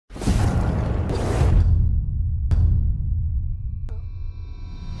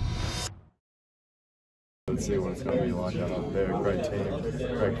and see what it's going to be like. They're a great team,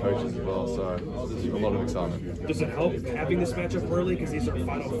 great coaches as well, so there's a lot of excitement. Does it help having this matchup early? Because these are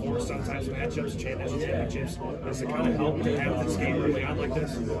Final Four sometimes matchups, championships. Does it kind of help to have this game early on like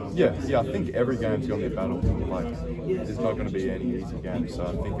this? Yeah, I think every game's going to be a battle. Like, there's not going to be any easy game, so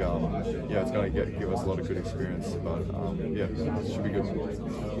I think it's going to give us a lot of good experience. But yeah, it should be good.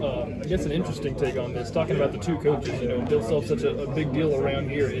 I guess an interesting take on this, talking about the two coaches. You know, Bill Self's such a big deal around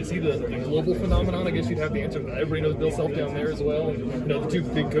here. Is he the global phenomenon? I guess you'd have the answer. Everybody knows Bill Self down there as well. And, you know, the two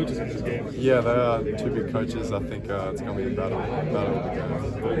big coaches in this game. Yeah, they are two big coaches. I think it's going to be a battle of the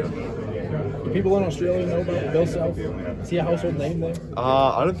game. Do people in Australia know about Bill Self? Is he a household name there?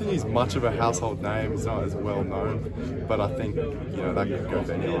 I don't think he's much of a household name. He's not as well known, but I think that could go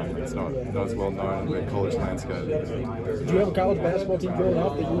for anyone. It's not as well known in the college landscape. Did you have a college basketball team growing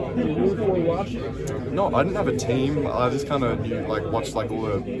up that you rooted for or watched? No, I didn't have a team. I just kind of knew, watched all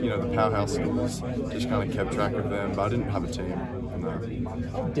the the powerhouse schools. Just kind of kept track of them, but I didn't have a team. No.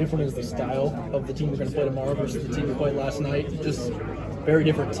 How different is the style of the team you're going to play tomorrow versus the team you played last night? Just very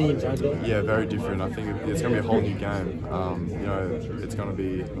different teams, aren't they? Yeah, very different. I think it's going to be a whole new game. It's going to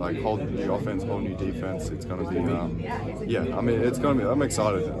be whole new offense, whole new defense. It's going to be, it's going to be. I'm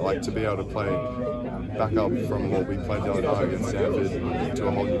excited, to be able to play back up from what we played the other night against Stanford to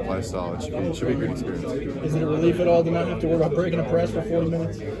a whole new play style. It should be a good experience. Is it a relief at all to not have to worry about breaking a press for 40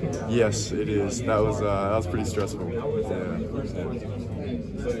 minutes? Yes, it is. That was pretty stressful. Yeah.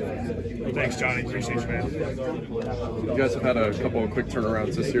 Thanks, Johnny. Appreciate you, man. You guys have had a couple of quick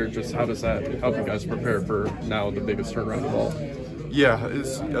turnarounds this year. Just how does that help you guys prepare for now the biggest turnaround of all? Yeah,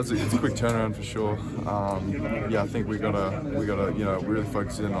 it's a quick turnaround for sure. I think we gotta really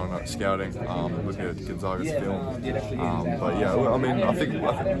focus in on scouting, looking at Gonzaga's film. I think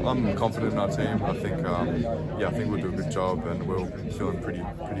I'm confident in our team. I think we'll do a good job, and we're feeling pretty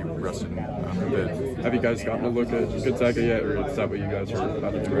rested and prepared. Have you guys gotten a look at Gonzaga yet, or is that what you guys are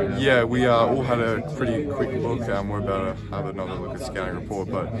about to do right now? Yeah, we all had a pretty quick look. We're about to have another look at scouting report,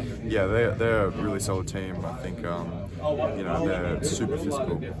 but yeah, they're a really solid team. I think they're super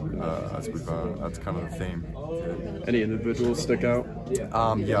physical. That's kind of the theme. Any individuals stick out?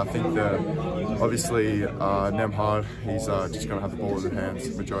 I think that obviously Nemhard, he's just going to have the ball in his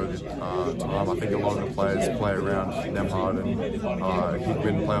hands majority of the time. I think a lot of the players play around Nemhard and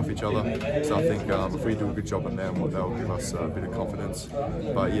Hickman play off each other. So I think if we do a good job on them, they'll give us a bit of confidence.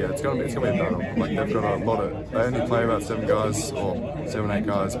 But yeah, it's gonna be a battle. They've got they only play about 7 guys or 7, 8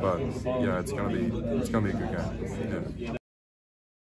 guys, but it's gonna be a good game.